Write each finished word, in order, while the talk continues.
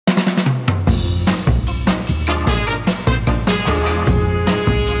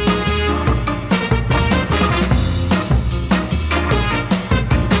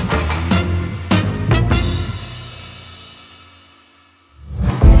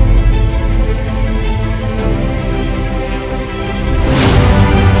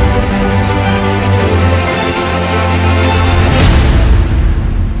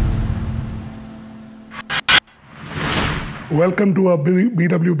Welcome to our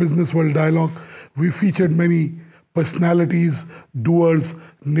BW Business World Dialogue. We featured many personalities, doers,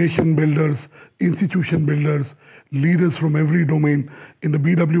 nation builders, institution builders, leaders from every domain in the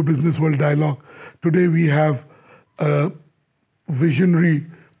BW Business World Dialogue. Today we have a visionary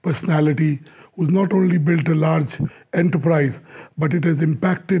personality who's not only built a large enterprise, but it has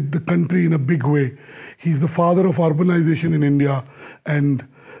impacted the country in a big way. He's the father of urbanization in India, and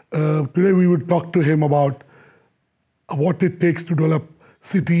today we would talk to him about what it takes to develop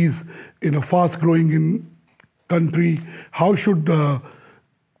cities in a fast-growing country. How should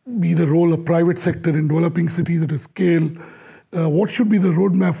be the role of private sector in developing cities at a scale? What should be the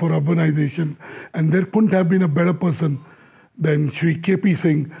roadmap for urbanization? And there couldn't have been a better person than Shri KP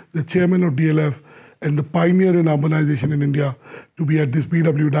Singh, the chairman of DLF and the pioneer in urbanization in India, to be at this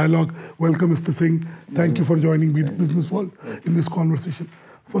BW Dialogue. Welcome, Mr. Singh. Thank you for joining Business World in this conversation.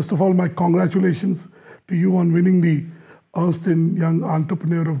 First of all, my congratulations to you on winning the Ernst & Young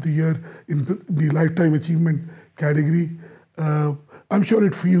Entrepreneur of the Year in the Lifetime Achievement category. I'm sure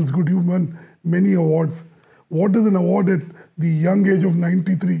it feels good. You've won many awards. What does an award at the young age of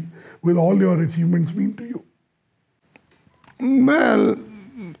 93 with all your achievements mean to you? Well,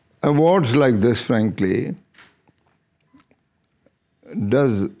 awards like this, frankly,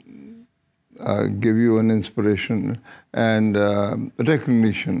 does give you an inspiration and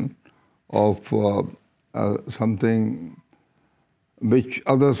recognition of something which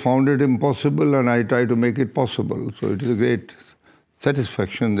others found it impossible, and I try to make it possible. So it is a great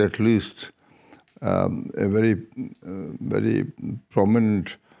satisfaction that at least a very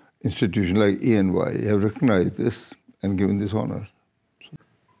prominent institution like ENY have recognized this and given this honor.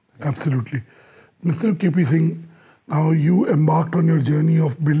 Absolutely. Mr. KP Singh, now you embarked on your journey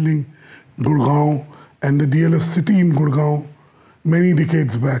of building Gurgaon and the DLF city in Gurgaon many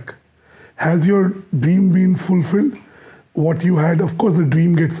decades back. Has your dream been fulfilled? What you had, of course, the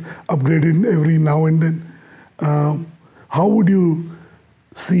dream gets upgraded every now and then. How would you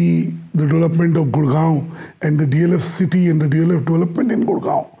see the development of Gurgaon and the DLF city and the DLF development in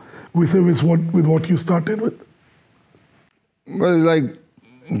Gurgaon with what you started with? Well, it's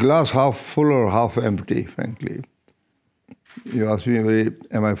like glass half full or half empty, frankly. You ask me,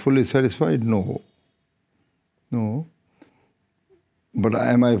 am I fully satisfied? No. No. But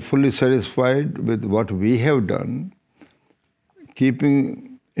am I fully satisfied with what we have done,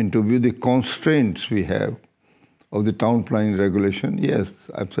 keeping into view the constraints we have of the town planning regulation? Yes,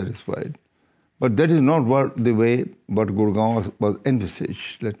 I'm satisfied. But that is not the way what Gurgaon was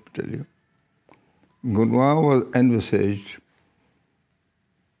envisaged, let me tell you. Gurgaon was envisaged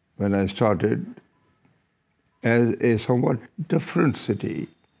when I started as a somewhat different city,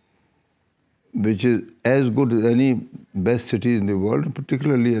 which is as good as any best city in the world,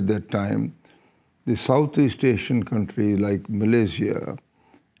 particularly at that time. The Southeast Asian countries like Malaysia,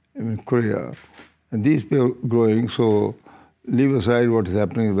 Korea, and these were growing, so leave aside what is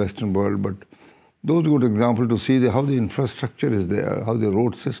happening in the Western world, but those are good examples to see how the infrastructure is there, how the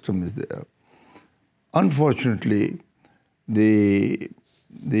road system is there. Unfortunately, the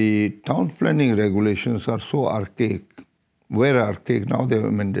town planning regulations are so archaic, were archaic, now they have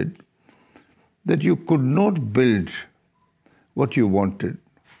amended, that you could not build what you wanted.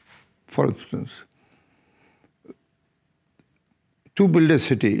 For instance, to build a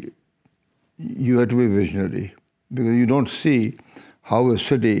city, you have to be visionary, because you don't see how a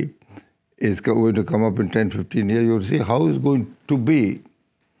city is going to come up in 10, 15 years. You see how it's going to be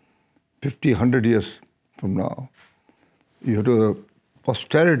 50, 100 years from now. You have to,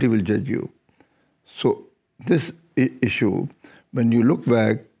 posterity will judge you. So this issue, when you look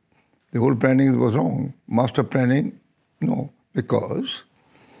back, the whole planning was wrong. Master planning, no, because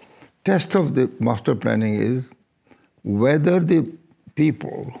test of the master planning is whether the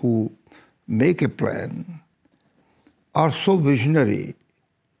people who make a plan are so visionary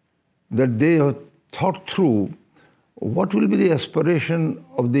that they have thought through what will be the aspiration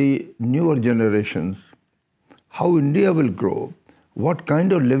of the newer generations, how India will grow, what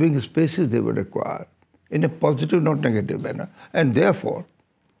kind of living spaces they would require in a positive, not negative manner, and therefore,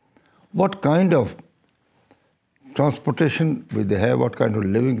 what kind of transportation will they have, what kind of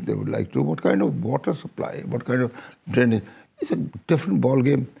living they would like to, what kind of water supply, what kind of drainage. It's a different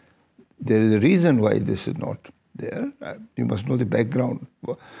ballgame. There is a reason why this is not there. You must know the background,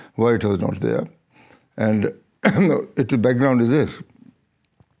 why it was not there. And the background is this,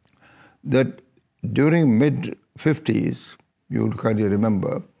 that during mid-50s, you would kindly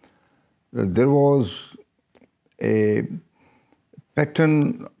remember, that there was a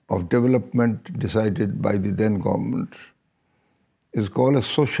pattern of development decided by the then government. Is called a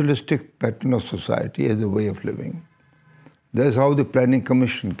socialistic pattern of society as a way of living. That's how the Planning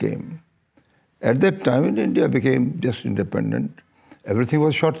Commission came. At that time, when India became just independent, everything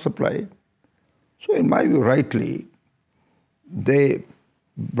was short supply. So in my view, rightly, they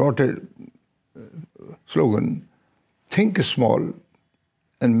brought a slogan, think small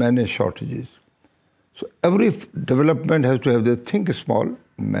and manage shortages. So every development has to have the think small,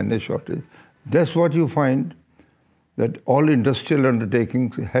 manage shortages. That's what you find, that all industrial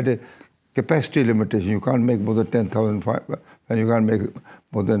undertakings had a capacity limitation. You can't make more than 10,000, and you can't make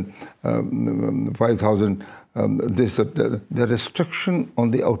more than 5,000. The restriction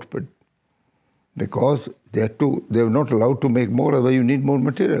on the output, because they are not allowed to make more, otherwise you need more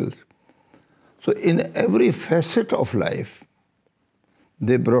materials. So in every facet of life,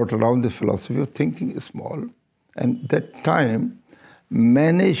 they brought around the philosophy of thinking small, and that time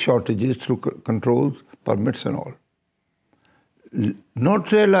manage shortages through controls, permits and all.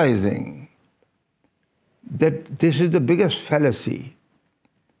 Not realizing that this is the biggest fallacy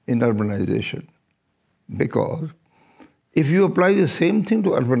in urbanization, because if you apply the same thing to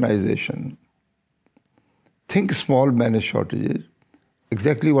urbanization, think small, manage shortages,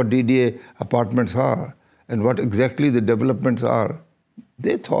 exactly what DDA apartments are and what exactly the developments are,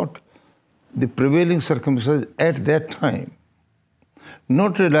 they thought the prevailing circumstances at that time,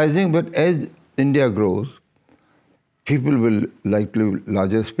 not realizing that as India grows, people will like to live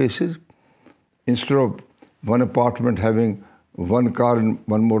larger spaces. Instead of one apartment having one car and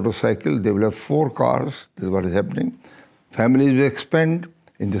one motorcycle, they will have 4 cars. This is what is happening. Families will expand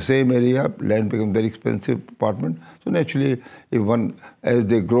in the same area. Land becomes very expensive apartment. So naturally, as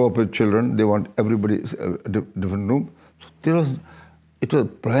they grow up with children, they want everybody a different room. So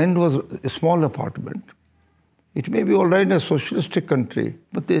planned was a small apartment. It may be all right in a socialistic country,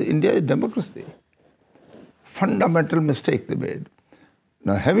 but India is democracy. Fundamental mistake they made.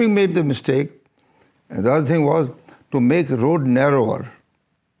 Now, having made the mistake, and the other thing was to make road narrower.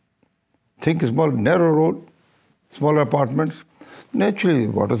 Think small, narrow road, smaller apartments. Naturally,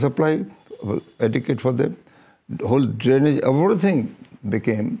 water supply, adequate for them. The whole drainage, everything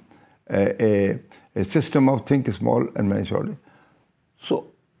became a system of think small and manage shortage. So,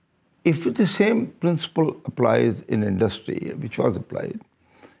 if the same principle applies in industry, which was applied,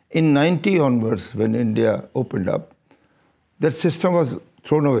 in 90 onwards, when India opened up, that system was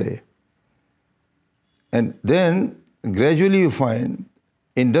thrown away. And then gradually you find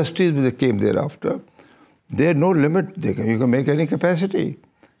industries that came thereafter, they had no limit. You can make any capacity.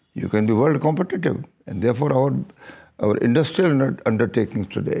 You can be world competitive. And therefore our industrial undertakings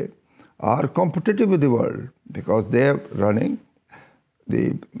today are competitive with the world because they are running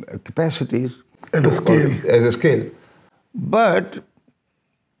the capacities at a scale. As a scale. But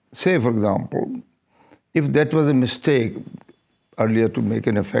say, for example, if that was a mistake earlier to make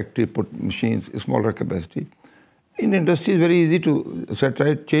in a factory, put machines, smaller capacity, in industry it's very easy to set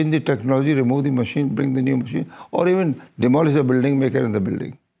right, change the technology, remove the machine, bring the new machine, or even demolish the building, make another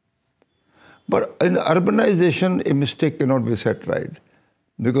building. But in urbanization, a mistake cannot be set right.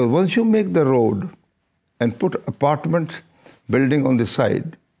 Because once you make the road and put apartments building on the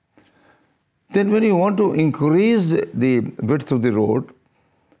side, then when you want to increase the width of the road,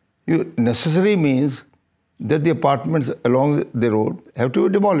 you necessarily means that the apartments along the road have to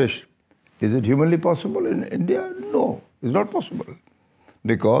be demolished. Is it humanly possible in India? No, it's not possible.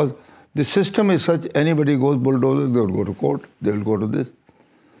 Because the system is such, anybody goes bulldozer, they will go to court, they will go to this.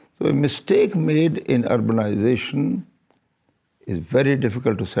 So a mistake made in urbanization is very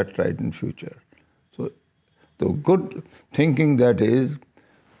difficult to set right in future. So the good thinking that is,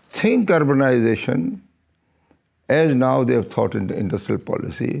 think urbanization as now they have thought in the industrial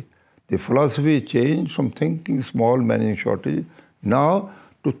policy. The philosophy changed from thinking small, managing shortage, now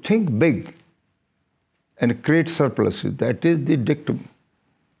to think big and create surpluses. That is the dictum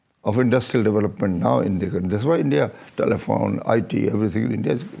of industrial development now in the country. That's why India, telephone, IT, everything in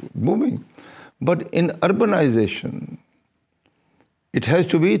India is booming. But in urbanization, it has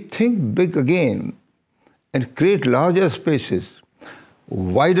to be think big again and create larger spaces,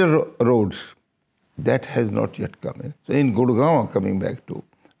 wider roads. That has not yet come in. So in Gurgaon, coming back to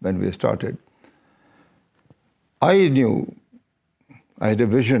when we started, I knew, I had a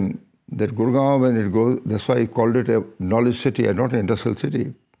vision that Gurgaon, when it grows, that's why I called it a knowledge city and not an industrial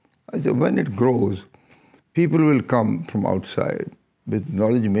city. I said, when it grows, people will come from outside. With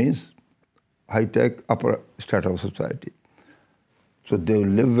knowledge means high-tech, upper strata of society. So they will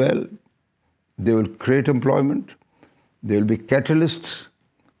live well, they will create employment, they will be catalysts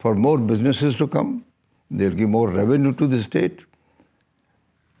for more businesses to come, they will give more revenue to the state,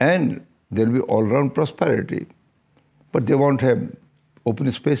 and there will be all-round prosperity. But they want to have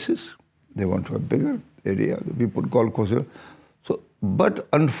open spaces, they want to have bigger area. We put golf courses. So, but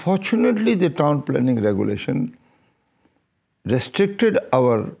unfortunately, the town planning regulation restricted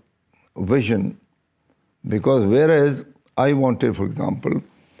our vision, because whereas I wanted, for example,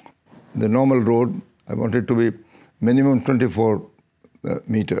 the normal road, I wanted to be minimum 24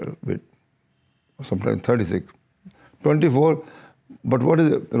 meter width, sometimes 36. 24, but what is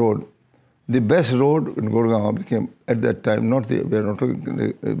the road? The best road in Gurgaon became, at that time, not the, we are not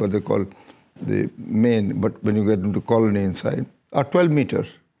talking what they call the main, but when you get into colony inside, are 12 meters.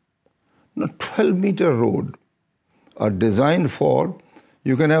 Now, 12-meter road are designed for,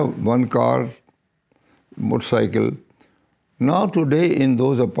 you can have one car, motorcycle. Now today in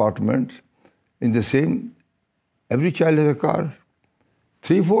those apartments, in the same, every child has a car,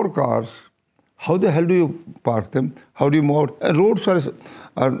 3-4 cars. How the hell do you park them? How do you move out? And roads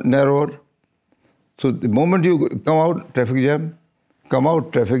are narrower. So the moment you come out, traffic jam, come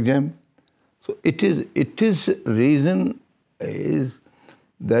out, traffic jam. So it is reason is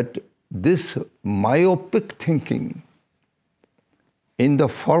that this myopic thinking in the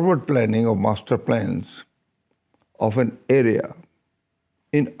forward planning of master plans of an area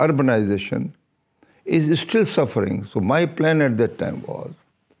in urbanization is still suffering. So my plan at that time was,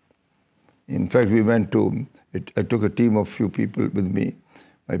 in fact, we went to, I took a team of few people with me.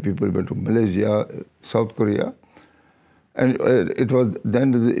 My people went to Malaysia, South Korea, and it was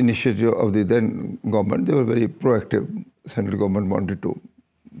then the initiative of the then government. They were very proactive. Central government wanted to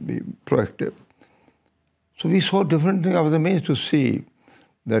be proactive. So we saw different things. I was amazed to see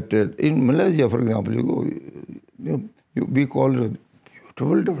that in Malaysia, for example, we call it a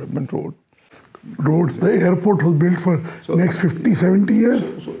beautiful development road. Roads, the airport was built for next 50, 70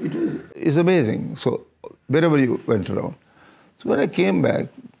 years. So it's amazing. So wherever you went around. So when I came back,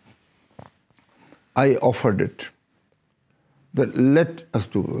 I offered it that let us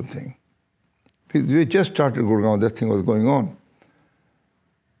do one thing. We just started Gurgaon, that thing was going on.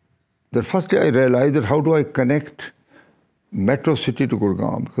 The first day I realized that how do I connect metro city to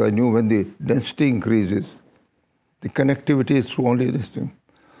Gurgaon, because I knew when the density increases, the connectivity is through only this thing.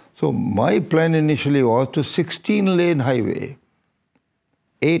 So my plan initially was to 16-lane highway,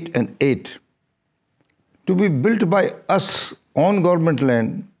 8 and 8, to be built by us on government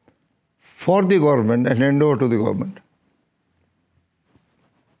land for the government and hand over to the government.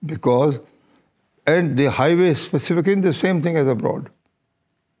 Because, and the highway specifically the same thing as abroad.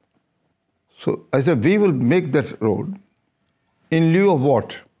 So I said, we will make that road in lieu of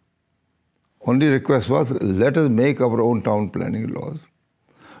what? Only request was, let us make our own town planning laws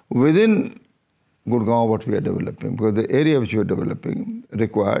within Gurgaon what we are developing, because the area which we are developing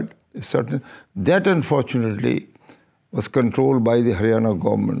required a certain, that unfortunately was controlled by the Haryana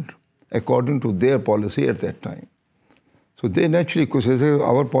government according to their policy at that time. So they naturally could say,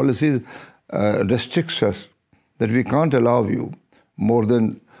 our policy restricts us that we can't allow you more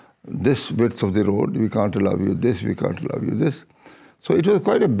than this width of the road, we can't allow you this, we can't allow you this. So it was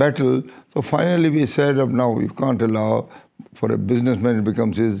quite a battle. So finally we said, now you can't allow, for a businessman it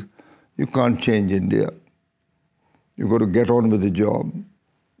becomes you can't change India. You've got to get on with the job,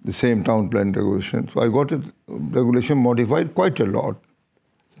 the same town plan regulation. So I got it, regulation modified quite a lot.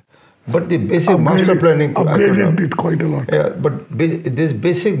 But the basic master planning... Upgraded it quite a lot. Yeah, but this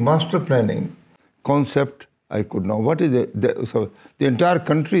basic master planning concept, I could not. What is it? So the entire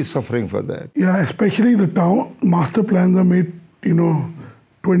country is suffering for that. Yeah, especially the town master plans are made,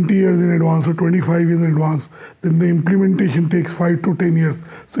 20 years in advance or 25 years in advance. Then the implementation takes 5 to 10 years.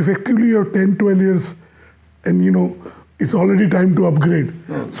 So effectively you have 10, 12 years and it's already time to upgrade.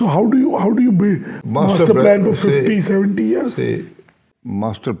 So how do you build master plan for 50, 70 years? See,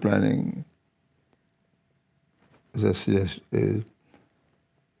 master planning, as I suggest, is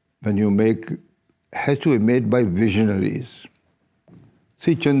when you has to be made by visionaries.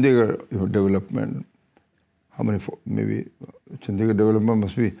 See Chandigarh development, how many, maybe Chandigarh development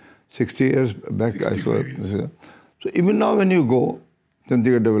must be 60 years back. 65 years. So even now when you go,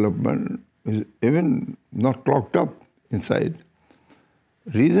 Chandigarh development is even not clocked up inside.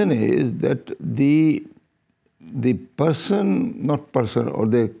 Reason is that the person or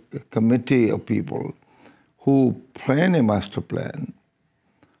the committee of people who plan a master plan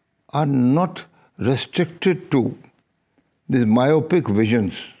are not restricted to these myopic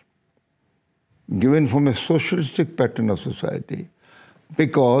visions given from a socialistic pattern of society,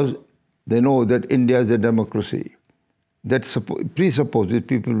 because they know that India is a democracy. That presupposes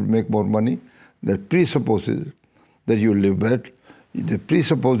people will make more money, that presupposes that you live better, that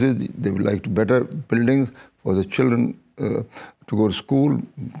presupposes they would like better buildings for the children to go to school,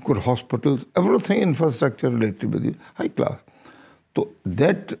 good hospitals, everything infrastructure related with the high class. So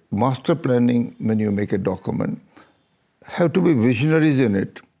that master planning, when you make a document, have to be visionaries in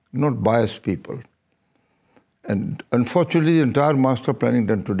it, not biased people. And unfortunately, the entire master planning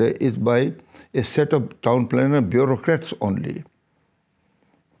done today is by a set of town planner bureaucrats only.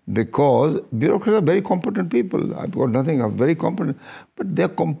 Because bureaucrats are very competent people. I've got nothing, I'm very competent. But they're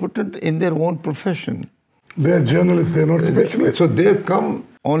competent in their own profession. They're journalists, they're not specialists. So they come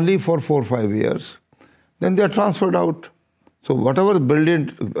only for 4 or 5 years. Then they're transferred out. So whatever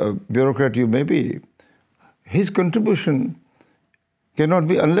brilliant bureaucrat you may be, his contribution cannot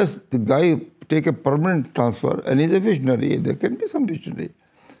be unless the guy take a permanent transfer and he's a visionary. There can be some visionary.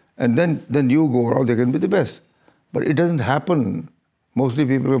 And then you go around, they can be the best. But it doesn't happen. Mostly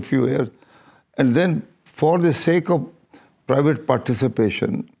people have a few years. And then for the sake of private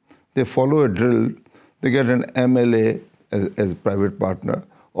participation, they follow a drill. They get an MLA as private partner,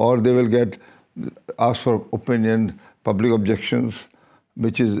 or they will get asked for opinion, public objections,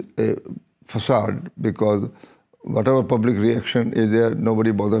 which is a facade, because whatever public reaction is there,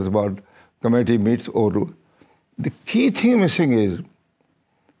 nobody bothers about. Committee meets over. The key thing missing is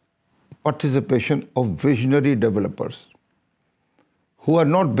participation of visionary developers who are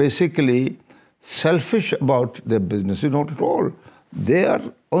not basically selfish about their business, not at all. They are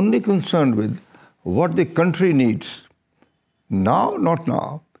only concerned with what the country needs. Now, not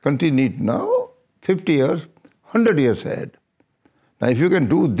now. Country needs now, 50 years, 100 years ahead. Now, if you can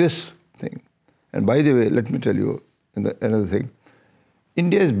do this thing, and by the way, let me tell you another thing.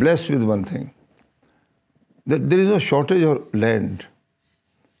 India is blessed with one thing, that there is no shortage of land.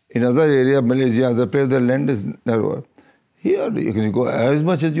 In other areas, Malaysia, other places, the land is narrower. Here, you can go as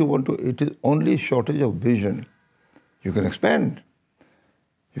much as you want to. It is only shortage of vision. You can expand.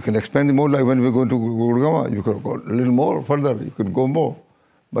 You can expand more, like when we're going to Gurgaon, you can go a little more further, you can go more.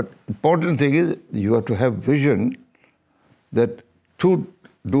 But important thing is you have to have vision that to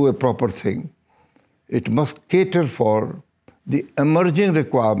do a proper thing, it must cater for the emerging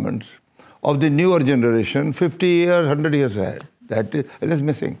requirements of the newer generation 50 years, 100 years ahead. That is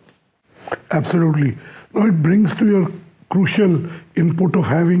missing. Absolutely. Now it brings to your crucial input of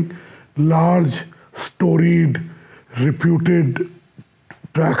having large, storied, reputed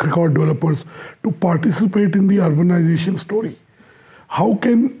track record developers to participate in the urbanization story. How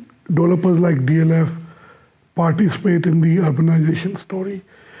can developers like DLF participate in the urbanization story?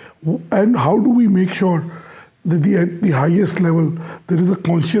 And how do we make sure that at the highest level there is a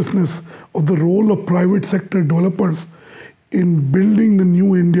consciousness of the role of private sector developers in building the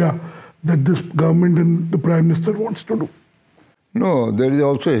new India that this government and the Prime Minister wants to do? No, there is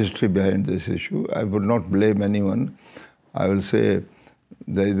also a history behind this issue. I would not blame anyone. I will say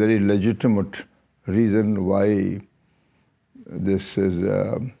there is very legitimate reason why this is,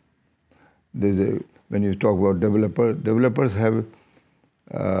 when you talk about developers have,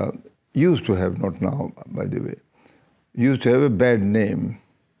 used to have, not now by the way, used to have a bad name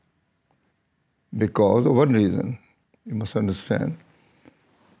because of one reason. You must understand.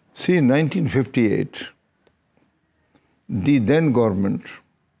 See, in 1958, the then government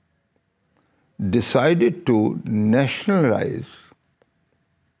decided to nationalize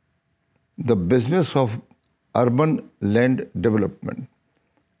the business of urban land development.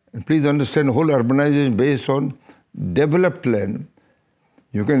 And please understand, whole urbanization based on developed land.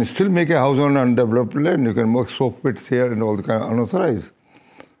 You can still make a house on undeveloped land. You can make soak pits here and all the kind of unauthorized.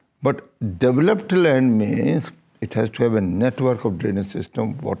 But developed land means it has to have a network of drainage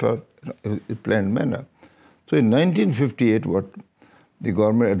system, water, in a planned manner. So in 1958, what the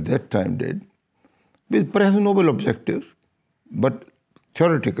government at that time did, with perhaps noble objectives, but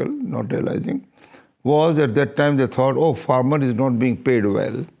theoretical, not realizing, was at that time they thought, oh, farmer is not being paid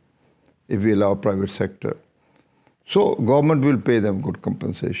well if we allow private sector. So government will pay them good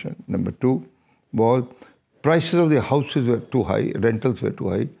compensation. Number two was prices of the houses were too high, rentals were too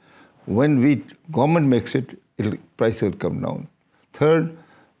high. When government makes it, price will come down. Third,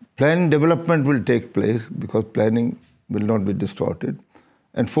 plan development will take place because planning will not be distorted.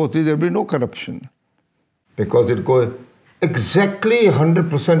 And fourthly, there will be no corruption because it goes exactly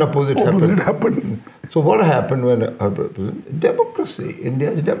 100% opposite happened. So what happened when democracy?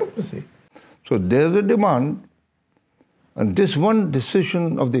 India is democracy. So there's a demand, and this one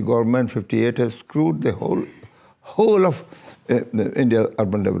decision of the government 58 has screwed the whole of India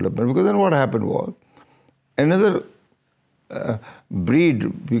urban development. Because then what happened was another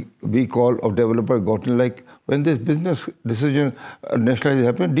breed we call of developer got in, like when this business decision nationalization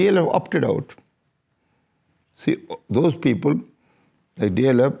happened, DLF opted out. See, those people like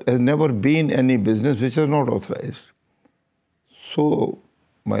DLF has never been any business which is not authorized. So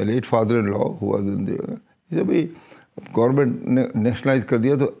my late father-in-law, who was in the, he said, Government nationalize कर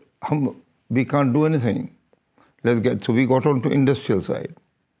दिया तो हम we can't do anything. So we got on to industrial side.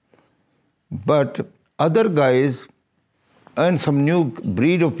 But other guys and some new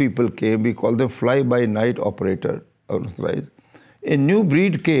breed of people came. We call them fly-by-night operator. Right? A new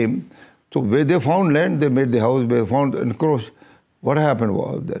breed came. So where they found land, they made the house. Where they found and of course, what happened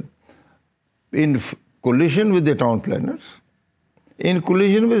was that in collision with the town planners, in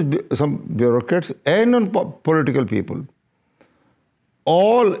collision with some bureaucrats and non-political people,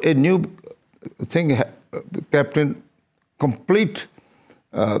 all a new thing kept in complete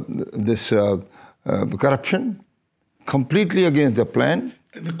corruption, completely against the plan.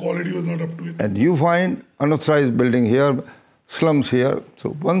 And the quality was not up to it. And you find unauthorized building here, slums here.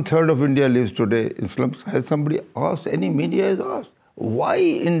 So 1/3 of India lives today in slums. Has somebody asked, any media has asked, why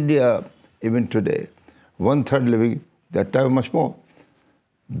India, even today, 1/3 living, that time much more?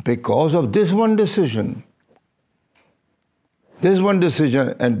 Because of this one decision. This one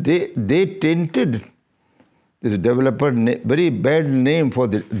decision, and they tainted this developer, very bad name for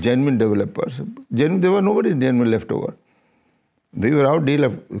the genuine developers. There was nobody genuine left over. We were out,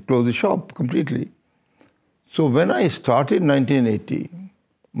 DLF closed the shop completely. So when I started in 1980,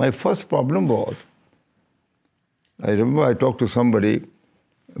 my first problem was, I remember I talked to somebody,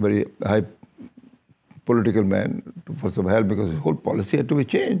 a very high political man, for some help because his whole policy had to be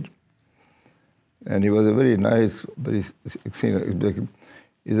changed. And he was a very nice, very senior executive.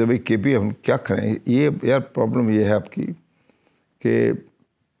 He said, भाई KP हम क्या करें? ये यार problem ये है आपकी कि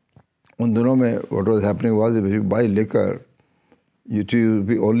उन दिनों में what was happening was if you buy liquor, it will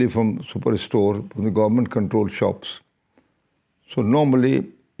be only from superstore, from the government-controlled shops. So normally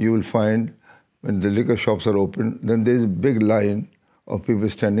you will find when the liquor shops are open, then there is a big line of people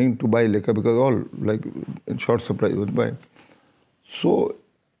standing to buy liquor because all like in short supply would buy. So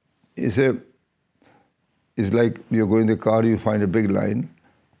it's like you go in the car, you find a big line.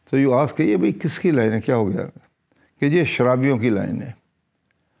 So you ask, ये भाई किसकी line है, क्या हो गया? कि ये शराबियों की लाइन है.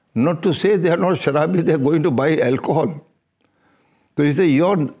 Not to say they are not sharabi, they are going to buy alcohol. So you say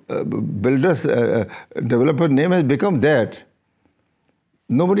your builder's developer name has become that.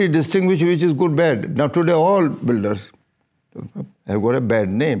 Nobody distinguishes which is good, bad. Now today all builders have got a bad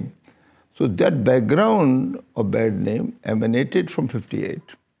name. So that background of bad name emanated from 58.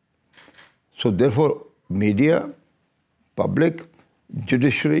 So therefore media, public,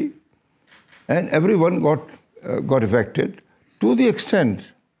 judiciary, and everyone got affected to the extent.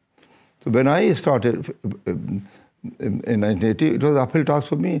 So when I started in 1980, it was an uphill task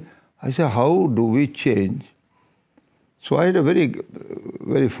for me. I said, how do we change? So I had a very,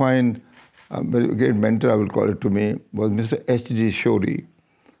 very fine, very great mentor, I will call it to me, was Mr. H.D. Shori.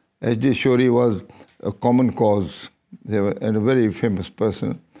 H.D. Shori was a common cause and a very famous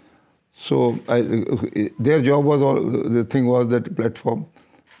person. So their job was, the thing was that platform,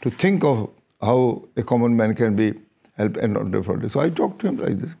 to think of how a common man can be helped and not differently. So I talked to him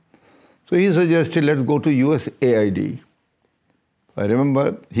like this. So he suggested, let's go to USAID. I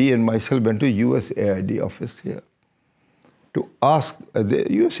remember he and myself went to USAID office here to ask, the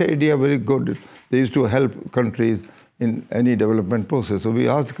USAID are very good. They used to help countries in any development process. So we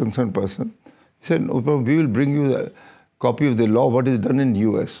asked the concerned person. He said, no problem, we will bring you a copy of the law, what is done in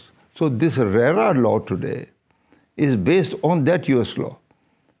US. So this RERA law today is based on that US law.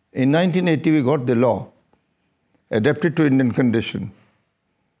 In 1980, we got the law, adapted to Indian condition,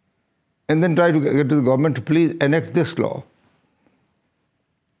 and then tried to get to the government to please enact this law.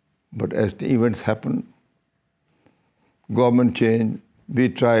 But as the events happened, government changed, we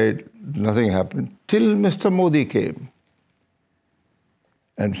tried, nothing happened, till Mr. Modi came.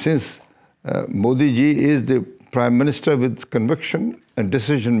 And since Modi ji is the Prime Minister with conviction and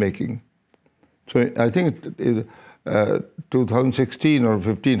decision making, so I think it is 2016 or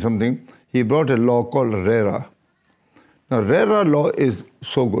 15 something, he brought a law called RERA. Now RERA law is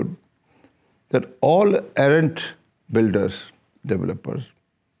so good that all errant builders, developers,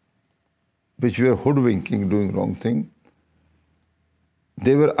 which were hoodwinking, doing wrong thing,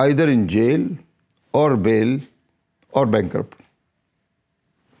 they were either in jail or bail or bankrupt.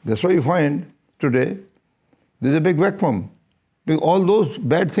 That's why you find today there's a big vacuum. Because all those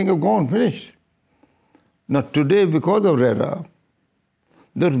bad things have gone, finished. Now today, because of RERA,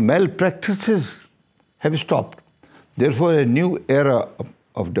 the malpractices have stopped. Therefore, a new era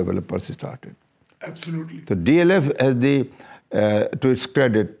of developers started. Absolutely. So DLF, to its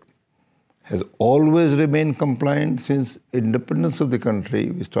credit, has always remained compliant since independence of the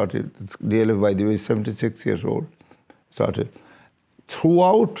country. We started, DLF, by the way, is 76 years old, started.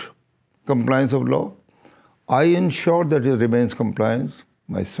 Throughout compliance of law, I ensure that it remains compliance.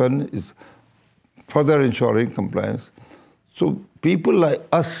 My son is further ensuring compliance. So people like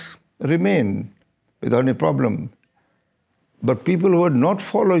us remain without any problem. But people who are not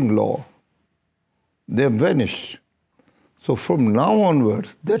following law, they have vanished. So from now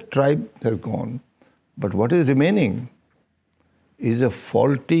onwards, that tribe has gone. But what is remaining is a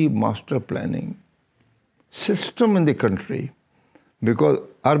faulty master planning system in the country, because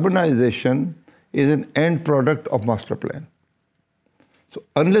urbanization is an end product of master plan. So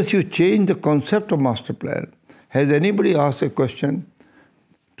unless you change the concept of master plan, has anybody asked a question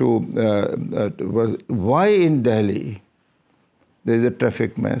to why in Delhi there is a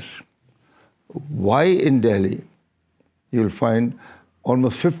traffic mess? Why in Delhi you will find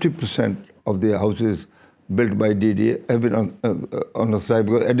almost 50% of the houses built by DDA have been on the side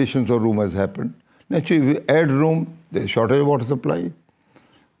because additions of room has happened. Naturally, if you add room, there is shortage of water supply.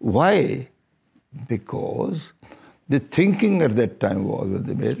 Why? Because the thinking at that time was when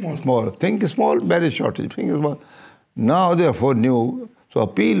they made small. Think small, marriage shortage. Think small. Now, therefore, new. So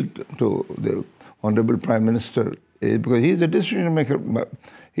appeal to the Honorable Prime Minister is because he is a decision maker.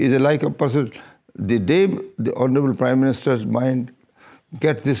 He is like a person. The day the Honorable Prime Minister's mind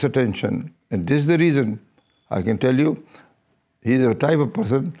gets this attention, and this is the reason, I can tell you, he is a type of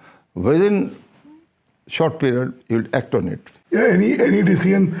person, within short period, he will act on it. Yeah, any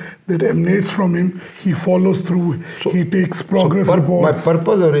decision that emanates from him, he follows through, he takes progress reports. My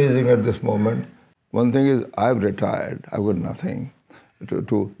purpose of raising at this moment, one thing is I've retired, I've got nothing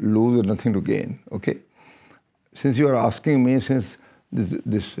to lose and nothing to gain, okay? Since you are asking me, since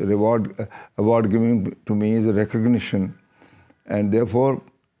this award given to me is a recognition, and therefore,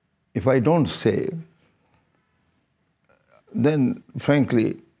 if I don't say, then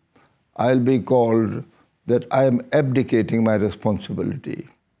frankly, I'll be called that I am abdicating my responsibility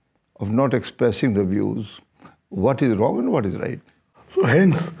of not expressing the views, what is wrong and what is right. So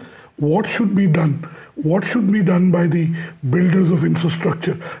hence, what should be done? What should be done by the builders of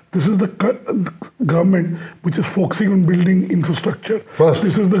infrastructure? This is the government which is focusing on building infrastructure. First,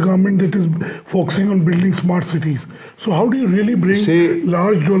 this is the government that is focusing on building smart cities. So how do you really bring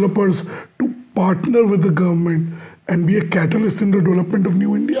large developers to partner with the government and be a catalyst in the development of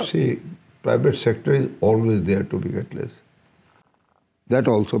New India? See, private sector is always there to be catalyst. That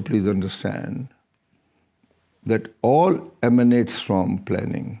also, please understand, that all emanates from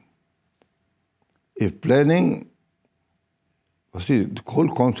planning. If planning, see, the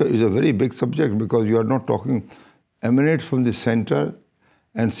whole concept is a very big subject because you are not talking, emanates from the center,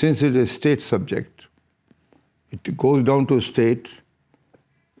 and since it is a state subject, it goes down to state,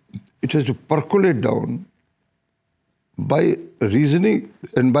 it has to percolate down by reasoning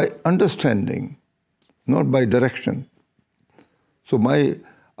and by understanding, not by direction. So my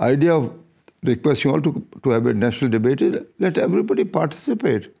idea of requesting all to have a national debate is let everybody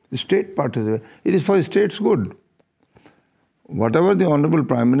participate, the state participate. It is for the state's good. Whatever the Honorable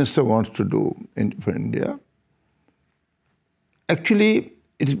Prime Minister wants to do for India, actually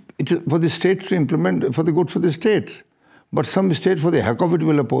it is for the states to implement, for the good for the states. But some states for the heck of it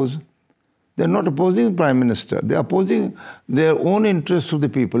will oppose. They are not opposing the Prime Minister. They are opposing their own interests of the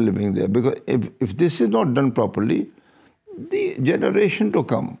people living there. Because if this is not done properly, the generation to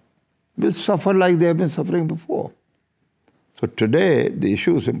come will suffer like they have been suffering before. So today, the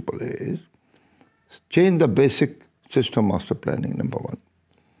issue simple is change the basic system master planning, number one.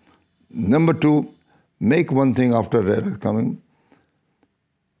 Number two, make one thing after another coming.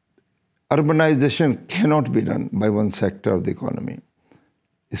 Urbanization cannot be done by one sector of the economy.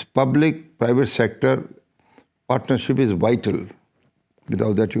 It's public, private sector, partnership is vital.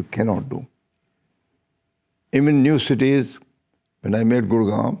 Without that, you cannot do. Even new cities, when I made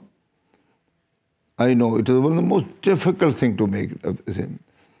Gurgaon, I know it was one of the most difficult things to make.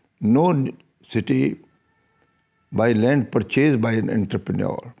 No city by land purchased by an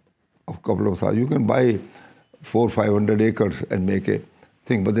entrepreneur of a couple of thousands. You can buy 400 or 500 acres and make a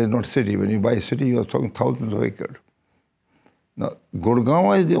thing, but there's not city. When you buy a city, you are talking thousands of acres. Now,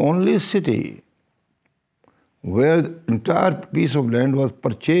 Gurgaon is the only city where the entire piece of land was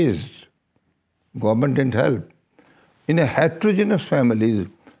purchased. Government didn't help. In a heterogeneous family,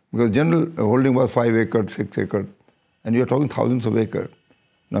 because general holding was 5 acres, 6 acres, and you're talking thousands of acres.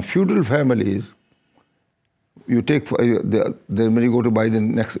 Now, feudal families, you take, then when you go to buy the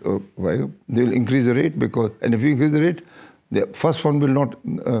next, they will increase the rate because, and if you increase the rate, the first one will not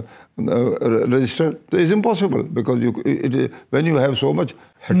register. So it's impossible because when you have so much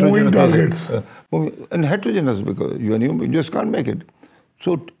moving targets. And heterogeneous because you just can't make it.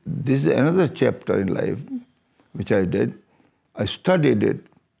 So this is another chapter in life which I did. I studied it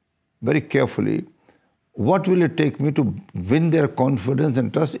very carefully. What will it take me to win their confidence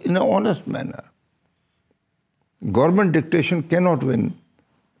and trust in an honest manner? Government dictation cannot win.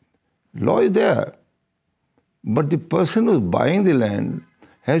 Law is there. But the person who is buying the land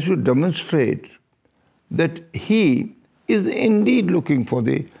has to demonstrate that he is indeed looking for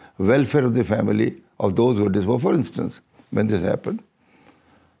the welfare of the family of those who are divorced. For instance, when this happened,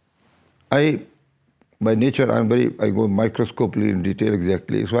 by nature, I go microscopically in detail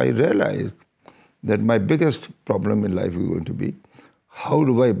exactly. So I realized that my biggest problem in life is going to be, how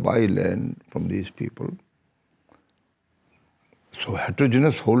do I buy land from these people? So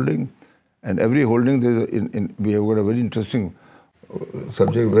heterogeneous holding, and every holding, we have got a very interesting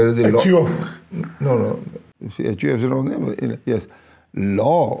subject where the law. HUF. No. See, HUF is wrong name. Yes.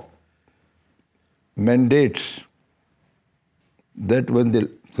 Law mandates that when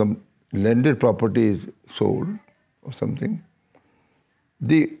some landed property is sold or something,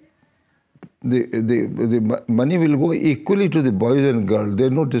 the money will go equally to the boys and girls. There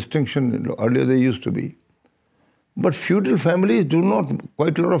is no distinction. Earlier there used to be. But feudal families do not,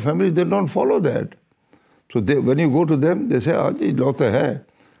 quite a lot of families, they don't follow that. So when you go to them, they say, "Aaj law to hai,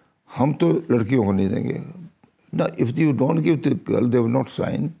 hum to ladkiyon ko nahi denge." Now, if you don't give the girl, they will not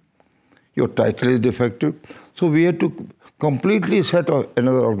sign. Your title is defective. So we had to completely set up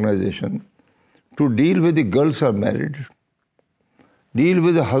another organization to deal with the girls are married, deal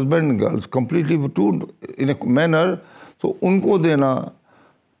with the husband and girls completely in a manner. So unko dena,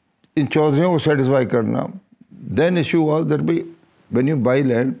 in chaudhriyon ko satisfy karna. Then issue was that when you buy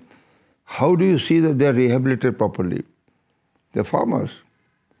land, how do you see that they are rehabilitated properly? They're farmers.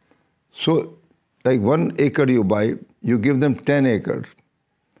 So like 1 acre you buy, you give them 10 acres.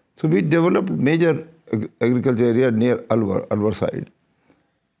 So we developed major agriculture area near Alwar side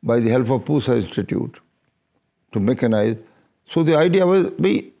by the help of Pusa Institute to mechanize. So the idea was,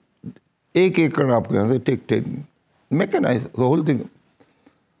 1 acre aapko yahan se take 10, mechanize the whole thing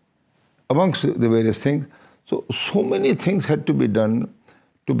amongst the various things. So many things had to be done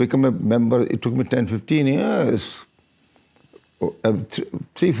to become a member. It took me 10, 15 years.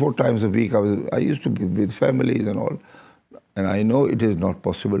 3, 4 times a week I used to be with families and all. And I know it is not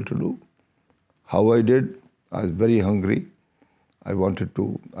possible to do. How I did, I was very hungry. I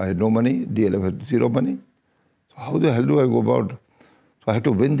had no money, DLF had zero money. So how the hell do I go about? So I had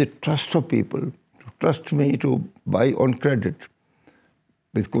to win the trust of people to trust me to buy on credit.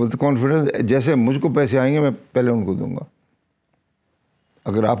 With confidence, जैसे मुझको पैसे आएंगे मैं पहले उनको दूंगा.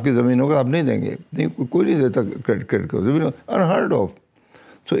 अगर आपकी ज़मीन होगा आप नहीं देंगे. नहीं, कोई नहीं देता credit को. ज़मीन unheard of.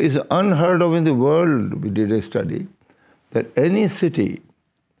 So it's unheard of in the world. We did a study that any city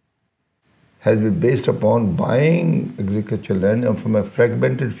has been based upon buying agricultural land from a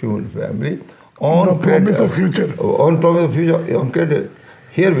fragmented family on the promise of future. On promise of future, on credit.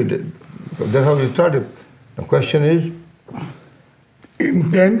 Here we did. That's how we started. The question is,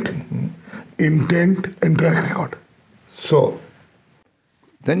 intent and track record. So,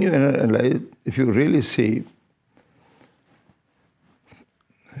 then you analyze, if you really see,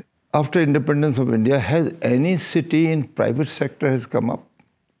 after independence of India, has any city in private sector has come up?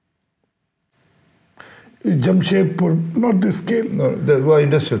 Jamshedpur, not this scale. No, there were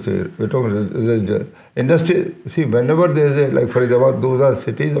industrial cities. We're talking industry. See, whenever there's like for example, those are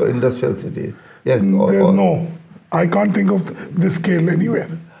cities or industrial cities. Yes. No. I can't think of this scale anywhere.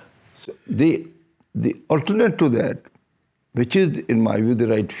 So the alternate to that, which is in my view the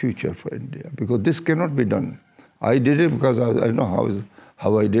right future for India, because this cannot be done. I did it because I know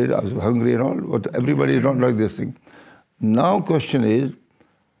how I did. I was hungry and all, but everybody is not like this thing. Now question is,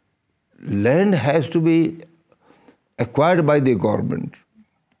 land has to be acquired by the government,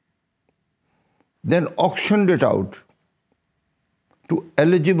 then auctioned it out to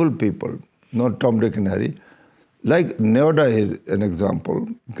eligible people, not Tom, Dick and Harry. Like Noida is an example,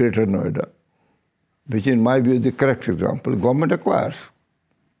 Greater Noida, which in my view is the correct example. Government acquires,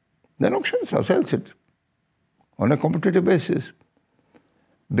 then auctions or sells it on a competitive basis.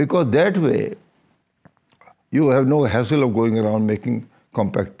 Because that way, you have no hassle of going around making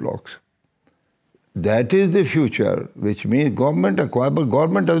compact blocks. That is the future, which means government acquire, but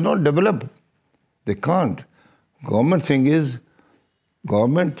government does not develop. They can't. Government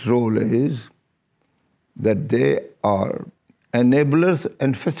role is that they are enablers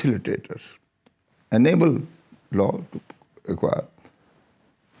and facilitators. Enable law to acquire.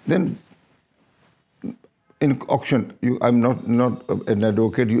 Then in auction, I'm not an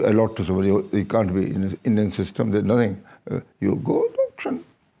advocate, you allot to somebody, you can't be in an Indian system, there's nothing. You go to auction,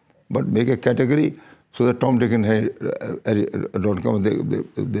 but make a category so that Tom, Dick and Harry don't come and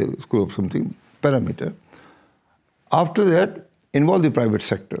they screw up something, parameter. After that, involve the private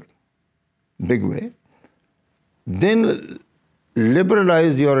sector, big way. Then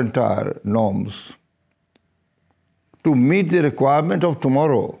liberalize your entire norms to meet the requirement of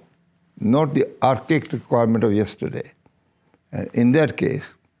tomorrow, not the archaic requirement of yesterday. And in that case,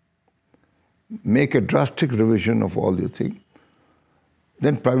 make a drastic revision of all these things.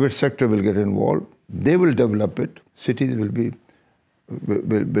 Then private sector will get involved. They will develop it. Cities will get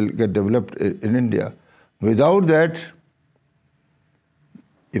developed in India. Without that,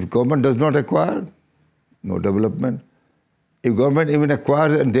 if government does not acquire, no development. If government even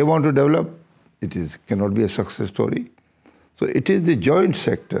acquires and they want to develop, cannot be a success story. So it is the joint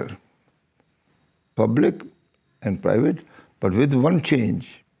sector, public and private, but with one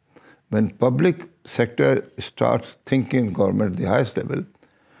change. When public sector starts thinking government at the highest level,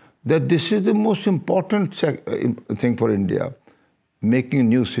 that this is the most important thing for India, making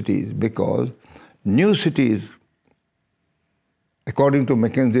new cities, because new cities, according to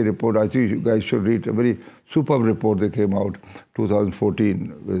McKinsey report, I think you guys should read a very superb report that came out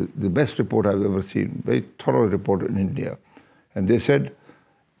 2014, the best report I've ever seen, very thorough report in India. And they said,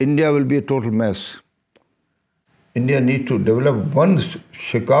 India will be a total mess. India needs to develop one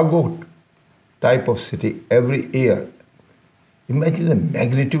Chicago type of city every year. Imagine the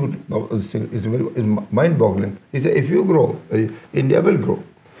magnitude of this thing. It's mind-boggling. If you grow, India will grow.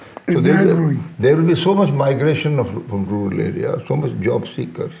 So there will be so much migration from rural areas, so much job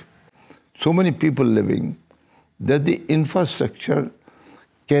seekers, so many people living, that the infrastructure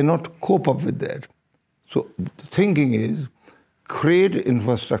cannot cope up with that. So the thinking is, create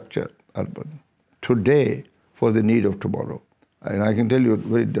infrastructure, urban, today for the need of tomorrow. And I can tell you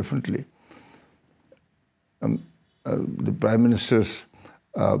very definitely, the Prime Minister's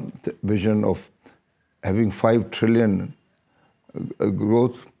vision of having 5 trillion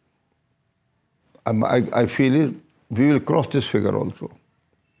growth, I feel it, we will cross this figure also.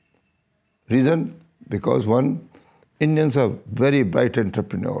 Reason? Because one, Indians are very bright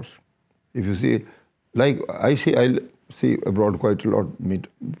entrepreneurs. If you see, like I see abroad quite a lot, meet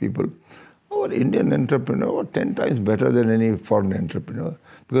people. Our Indian entrepreneur are 10 times better than any foreign entrepreneur,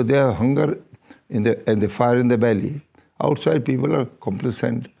 because they have hunger and the fire in the belly. Outside people are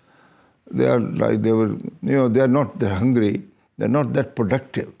complacent. They are like they are not that hungry. They are not that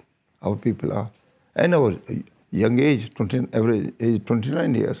productive. Our people are. And our young age, average age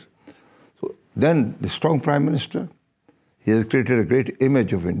 29 years. So then the strong Prime Minister, he has created a great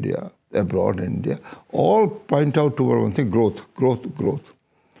image of India, abroad in India. All point out toward one thing, growth, growth, growth.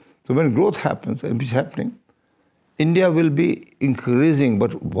 So when growth happens, and which is happening, India will be increasing,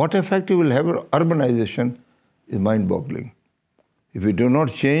 but what effect it will have on urbanization is mind-boggling. If we do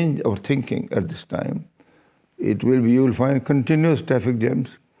not change our thinking at this time, you will find continuous traffic jams,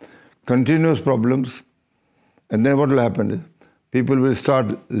 continuous problems, and then what will happen is people will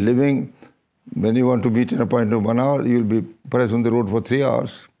start living, when you want to meet an appointment of 1 hour, you will be perhaps on the road for 3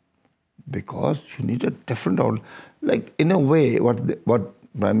 hours, because you need a different order. Like in a way, what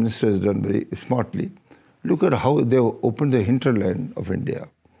Prime Minister has done very smartly, look at how they have opened the hinterland of India.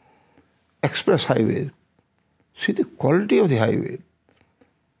 Express highways. See the quality of the highway.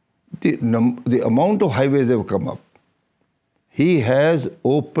 The amount of highways that have come up. He has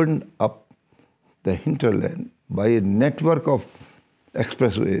opened up the hinterland by a network of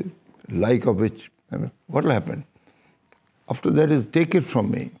expressways, like of which, what will happen? After that is, take it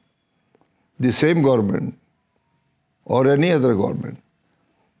from me, the same government or any other government,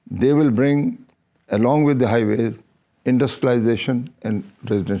 they will bring, along with the highways, industrialization and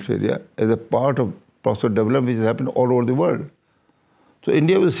residential area as a part of process of development which has happened all over the world. So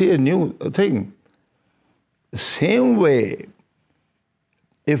India will see a new thing. Same way,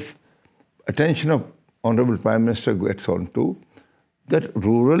 if attention of Honorable Prime Minister gets on to, that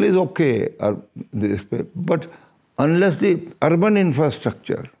rural is okay, but unless the urban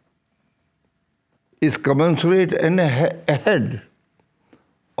infrastructure is commensurate and ahead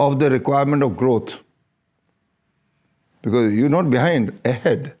of the requirement of growth, because you're not behind,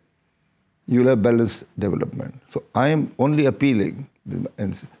 ahead, you'll have balanced development. So I am only appealing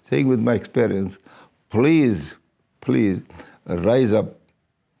and saying with my experience, please rise up,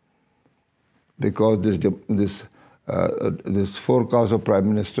 because this forecast of Prime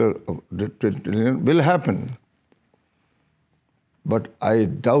Minister of will happen. But I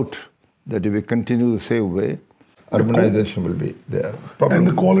doubt that if we continue the same way, urbanization will be there. And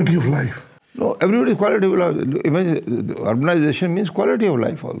the quality of life. No, everybody's quality of life. Imagine, urbanization means quality of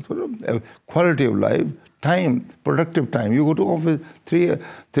life also. Quality of life, time, productive time. You go to office, three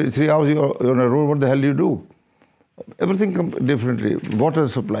hours you're on a road, what the hell do you do? Everything comes differently. Water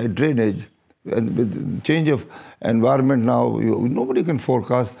supply, drainage, and with change of environment now, nobody can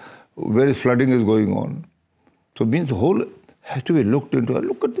forecast where flooding is going on. So it means the whole has to be looked into.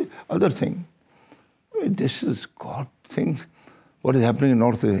 Look at the other thing. This is God thing. What is happening in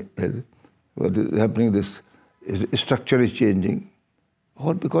North Hill? What is happening? This structure is changing.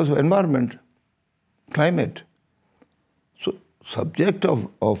 All because of environment, climate. So subject of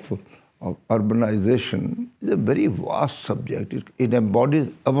urbanization is a very vast subject. It embodies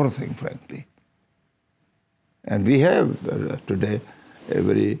everything, frankly. And we have today a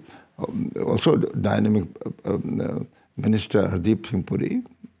very also dynamic Minister Hardeep Singh Puri,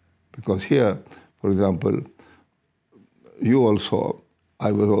 because here, for example, you also,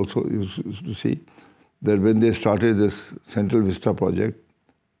 I was also used to see that when they started this Central Vista project,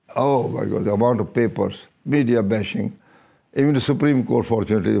 oh my God, the amount of papers, media bashing, even the Supreme Court,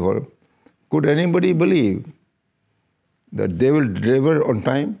 fortunately for them. Could anybody believe that they will deliver on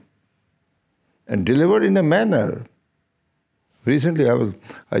time and deliver in a manner? Recently,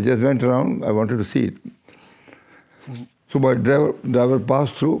 I just went around, I wanted to see it. So my driver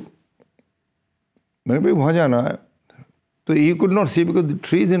passed through. मैंने भी वहाँ जाना है. So he could not see because the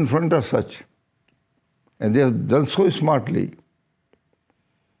trees in front are such. And they have done so smartly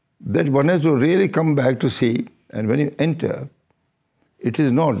that one has to really come back to see. And when you enter, it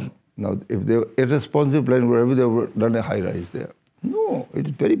is not. Now, if they were irresponsible plan, wherever they would have done a high rise there. No, it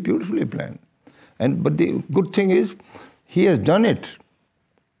is very beautifully planned. But the good thing is, he has done it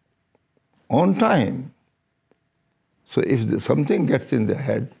on time. So if something gets in the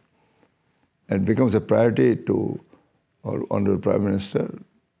head and becomes a priority to our Honorable Prime Minister,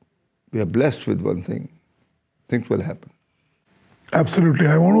 we are blessed with one thing. Things will happen. Absolutely.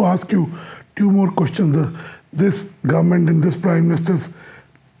 I want to ask you two more questions. This government and this Prime Minister's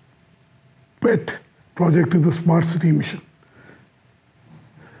pet project is the Smart City Mission.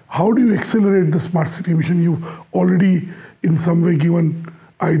 How do you accelerate the Smart City Mission? You've already in some way given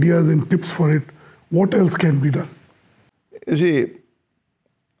ideas and tips for it. What else can be done? You see,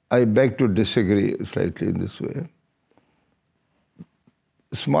 I beg to disagree slightly in this way.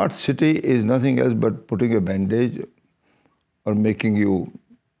 Smart city is nothing else but putting a bandage or making you,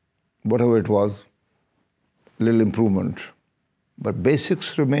 whatever it was, little improvement. But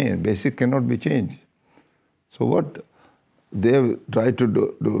basics remain. Basic cannot be changed. So what they have tried to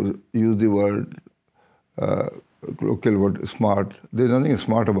do use the word, local word, smart. There's nothing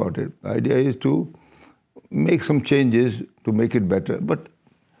smart about it. The idea is to make some changes to make it better. But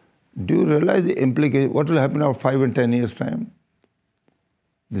do you realize the implication? What will happen after 5 and 10 years' time?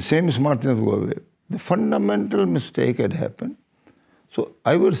 The same smartness will go away. The fundamental mistake had happened. So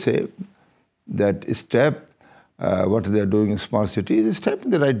I would say that step, what they are doing in smart city is a step in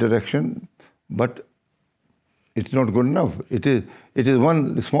the right direction, but it's not good enough. It is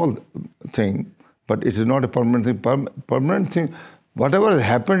one small thing, but it is not a permanent thing. Permanent thing, whatever has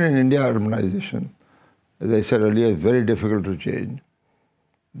happened in India, urbanization, as I said earlier, is very difficult to change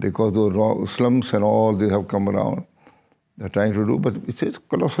because those slums and all they have come around. They're trying to do, but it's a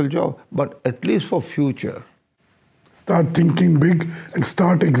colossal job. But at least for future. Start thinking big and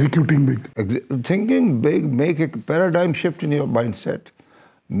start executing big. Thinking big, make a paradigm shift in your mindset.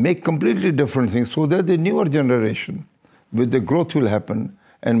 Make completely different things so that the newer generation, with the growth will happen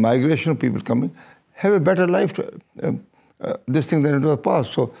and migration of people coming, have a better life, this thing than it was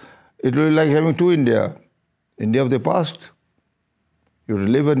past. So it will be like having two India. India of the past, you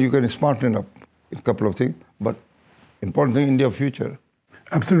live and you can smarten up a couple of things, but important thing, India future.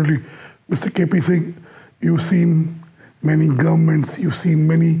 Absolutely. Mr. KP Singh, you've seen many governments, you've seen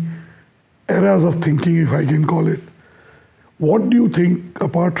many eras of thinking, if I can call it. What do you think,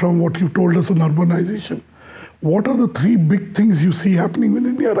 apart from what you've told us on urbanization, what are the three big things you see happening in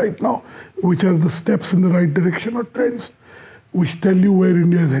India right now, which are the steps in the right direction or trends, which tell you where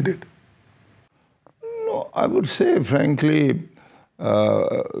India is headed? No, I would say, frankly, the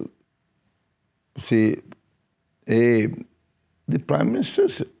Prime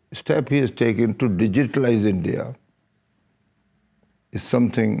Minister's step he has taken to digitalize India is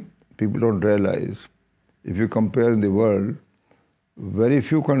something people don't realize. If you compare in the world, very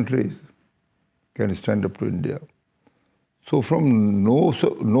few countries can stand up to India. So from no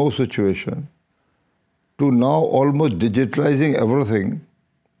situation to now almost digitalizing everything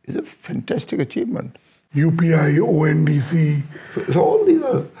is a fantastic achievement. UPI, ONDC. So all these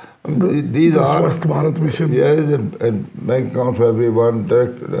are the Swasth Bharat Mission. Yes, and bank account for everyone,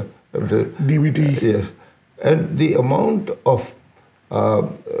 direct DBT. Yes, and the amount of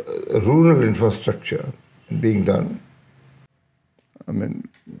rural infrastructure being done. I mean,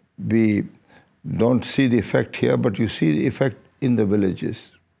 we don't see the effect here, but you see the effect in the villages.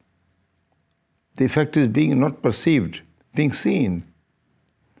 The effect is being not perceived, being seen.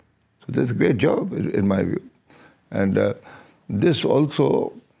 So that's a great job, in my view. And this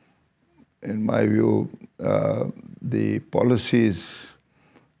also in my view, the policies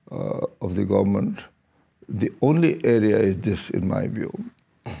of the government, the only area is this, in my view.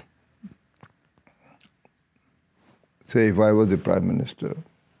 Say, if I was the Prime Minister,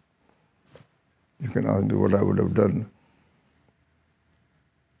 you can ask me what I would have done.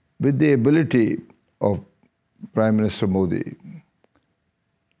 With the ability of Prime Minister Modi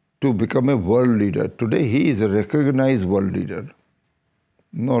to become a world leader, today he is a recognized world leader.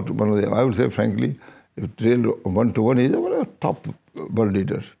 Not one of them. I would say, frankly, if real one-to-one, he is one of the top world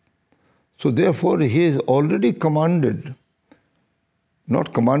leaders. So therefore, he has already commanded,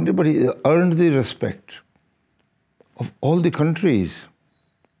 not commanded, but he has earned the respect of all the countries.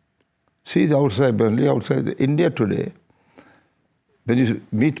 See, outside India today, when you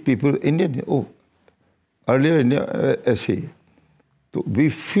meet people, Indian, earlier India, SC. So we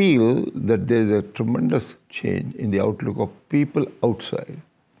feel that there is a tremendous change in the outlook of people outside.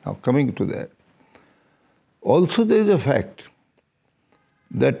 Now, coming to that, also there is a fact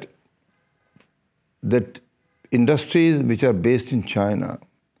that industries which are based in China,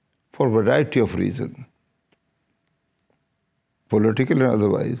 for a variety of reasons, political and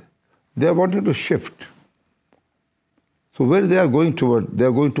otherwise, they are wanting to shift. So where they are going toward? They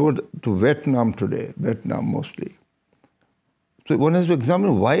are going toward to Vietnam today, Vietnam mostly. So one has to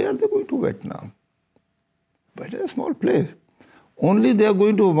examine why are they going to Vietnam? But it's a small place. Only they are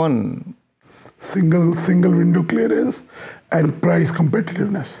going to one. Single window clearance and price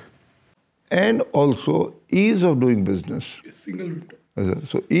competitiveness. And also ease of doing business. Single window.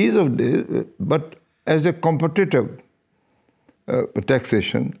 So ease of, but as a competitive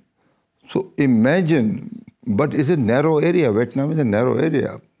taxation. So imagine, but it's a narrow area. Vietnam is a narrow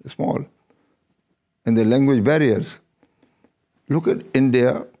area, small. And the language barriers. Look at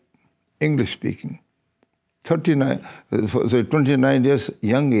India, English speaking. 29 years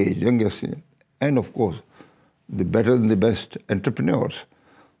youngest. And of course, the better than the best entrepreneurs.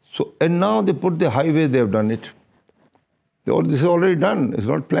 So, and now they put the highways, they have done it. This is already done, it's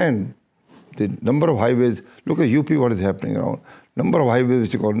not planned. The number of highways, look at UP, what is happening around. Number of highways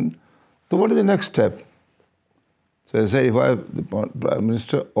which are gone. So what is the next step? So I say, if I was the Prime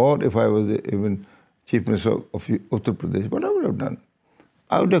Minister or if I was even Chief Minister of Uttar Pradesh, what I would have done?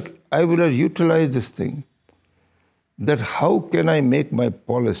 I would have utilized this thing, that how can I make my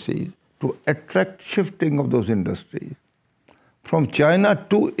policies to attract shifting of those industries from China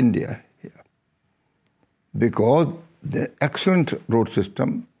to India here. Because the excellent road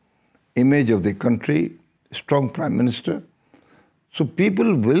system, image of the country, strong Prime Minister. So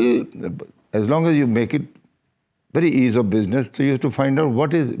people will, as long as you make it very easy of business, so you have to find out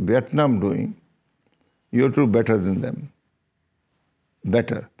what is Vietnam doing. You have to do better than them.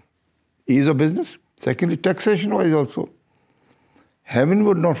 Better. Ease of business. Secondly, taxation-wise also. Heaven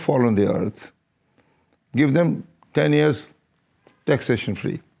would not fall on the earth. Give them 10 years taxation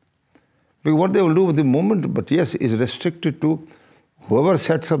free. Because what they will do with the moment, but yes, is restricted to whoever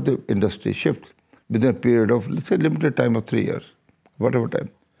sets up the industry shifts within a period of, let's say, limited time of 3 years, whatever time.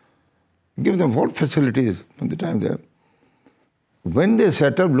 Give them what facilities from the time there. When they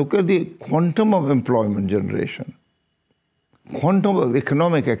set up, look at the quantum of employment generation, quantum of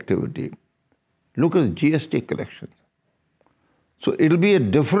economic activity. Look at the GST collections. So it'll be a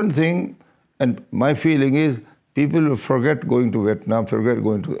different thing, and my feeling is people will forget going to Vietnam, forget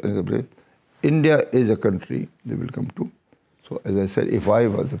going to another place. India is a country they will come to. So as I said, if I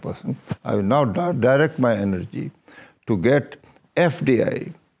was the person, I will now direct my energy to get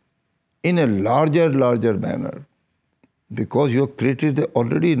FDI in a larger manner, because you have created the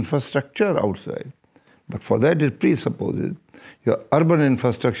already infrastructure outside. But for that it presupposes your urban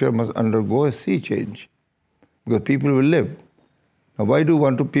infrastructure must undergo a sea change, because people will live. Now why do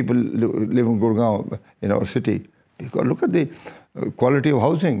people live in Gurgaon, in our city? Because look at the quality of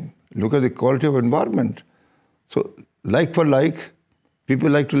housing, look at the quality of environment. So like for like, people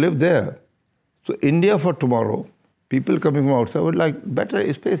like to live there. So India for tomorrow, people coming from outside would like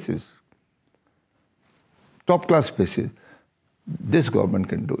better spaces, top-class spaces. This government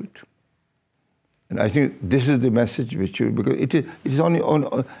can do it. And I think this is the message which you, because it is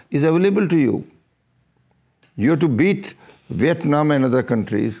available to you. You have to beat Vietnam and other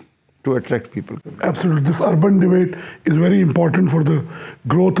countries to attract people. Absolutely. This urban debate is very important for the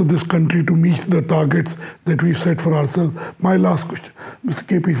growth of this country to meet the targets that we've set for ourselves. My last question, Mr.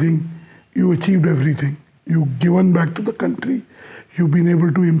 KP Singh, you achieved everything. You've given back to the country. You've been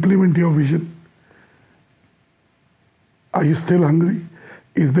able to implement your vision. Are you still hungry?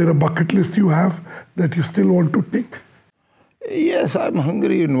 Is there a bucket list you have that you still want to tick? Yes, I'm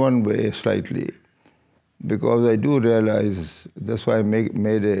hungry in one way, slightly. Because I do realize, that's why I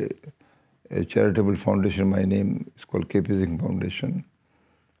made a a charitable foundation. My name is called KP Singh Foundation.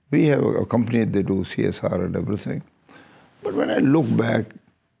 We have a company, they do CSR and everything. But when I look back,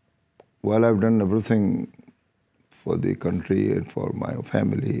 while I've done everything for the country and for my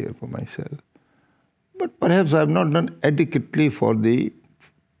family and for myself, but perhaps I've not done adequately for the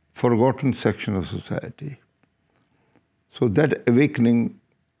forgotten section of society. So that awakening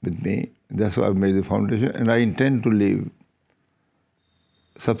with me, that's why I've made the foundation, and I intend to leave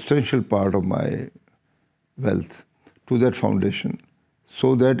substantial part of my wealth to that foundation,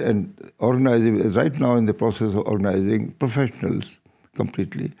 so that, and organizing, right now in the process of organizing professionals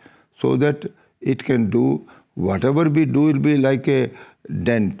completely, so that it can do whatever we do, it'll be like a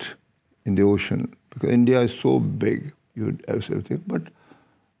dent in the ocean, because India is so big, you have everything, but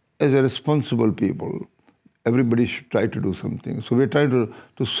as a responsible people, everybody should try to do something. So we're trying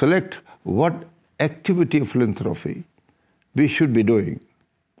to select what activity of philanthropy we should be doing.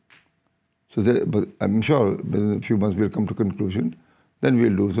 So that, but I'm sure within a few months we'll come to conclusion, then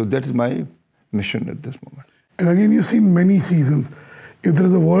we'll do. So that is my mission at this moment. And again, you've seen many seasons. If there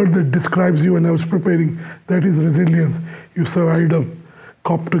is a word that describes you, and I was preparing, that is resilience. You survived a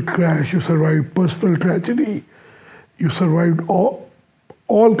copter crash, you survived personal tragedy, you survived all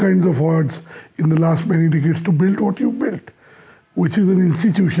kinds of odds in the last many decades to build what you built, which is an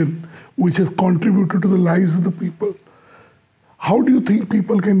institution which has contributed to the lives of the people. How do you think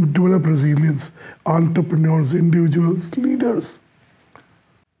people can develop resilience? Entrepreneurs, individuals, leaders?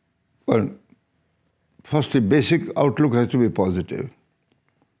 Well, first, the basic outlook has to be positive.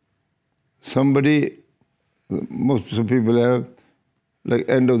 Some people have, like,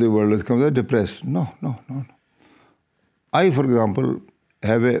 end of the world has come, they're depressed. No. I, for example,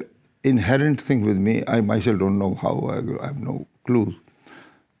 have an inherent thing with me. I myself don't know how, I have no clues.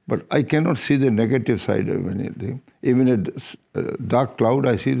 But I cannot see the negative side of anything. Even a dark cloud,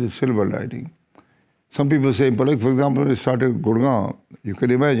 I see the silver lining. Some people say, but like, for example, when I started Gurgaon, you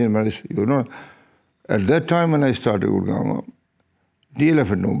can imagine, at that time when I started Gurgaon, DLF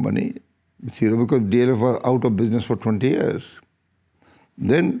had no money, because DLF was out of business for 20 years.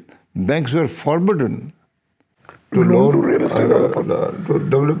 Then banks were forbidden to loan to real estate to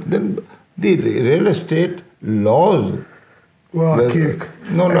develop. Then the real estate laws were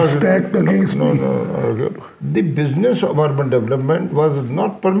stacked against me. The business of urban development was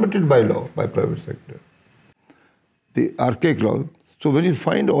not permitted by law, by private sector. The archaic law. So when you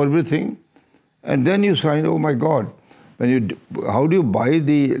find everything, and then you find, oh my God, how do you buy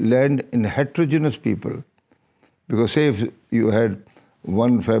the land in heterogeneous people? Because say if you had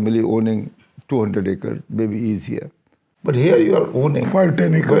one family owning 200 acres, maybe easier. But here you are owning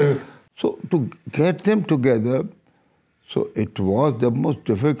 5-10 acres. So to get them together, so it was the most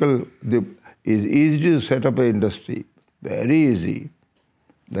difficult. It's easy to set up an industry, very easy.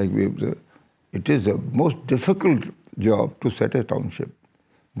 It is the most difficult job to set a township.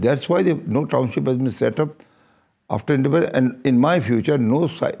 That's why no township has been set up after independence. And in my future, no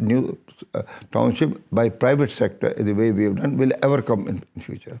new township by private sector, the way we have done, will ever come in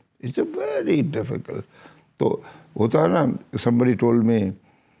future. It's a very difficult. So, somebody told me,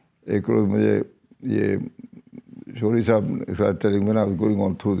 Shori Sahab started telling me when I was going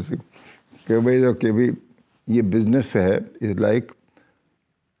on through this thing, कि ये business is like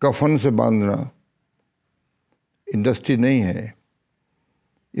कफन से बांधना, industry नहीं है.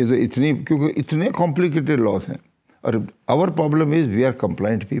 ये तो क्योंकि इतने complicated laws हैं. और our problem is we are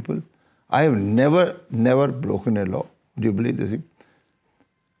compliant people. I have never broken a law. Do you believe this?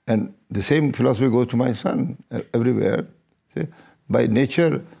 And the same philosophy goes to my son everywhere. See, by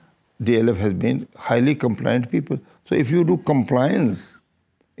nature, DLF has been highly compliant people. So if you do compliance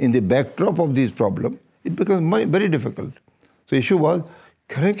in the backdrop of these problems, it becomes very difficult. So issue was,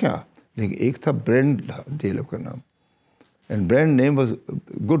 करें क्या? लेकिन एक था brand DLF का नाम. And brand name was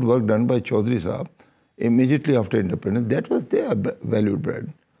good work done by Chaudhary Sahab immediately after independence. That was their valued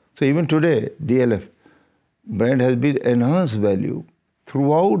brand. So even today, DLF brand has been enhanced value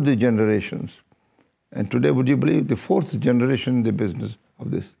throughout the generations. And today, would you believe, the fourth generation in the business of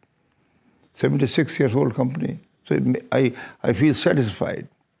this 76 years old company. So I feel satisfied.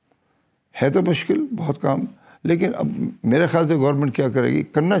 है तो मुश्किल बहुत काम, लेकिन अब मेरे ख्याल से गवर्नमेंट क्या करेगी,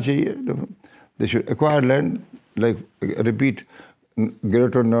 करना चाहिए. They should acquire land, like repeat,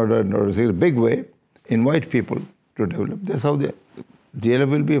 Greater Noida, a big way, invite people to develop. That's how the DLF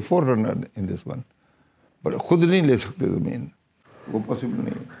will be a forerunner in this one. But खुद नहीं ले सकते ज़मीन, वो possible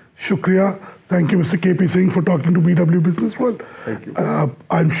नहीं है. Shukriya. Thank you, Mr. KP Singh, for talking to BW Business World. Thank you.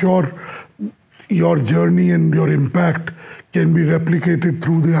 I'm sure your journey and your impact can be replicated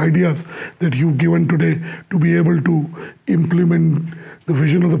through the ideas that you've given today to be able to implement the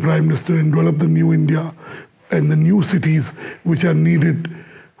vision of the Prime Minister and develop the new India and the new cities which are needed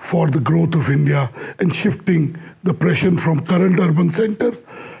for the growth of India and shifting the pressure from current urban centers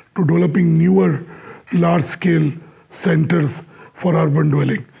to developing newer large-scale centers for urban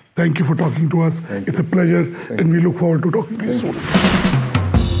dwelling. Thank you for talking to us. It's a pleasure, and we look forward to talking to you soon.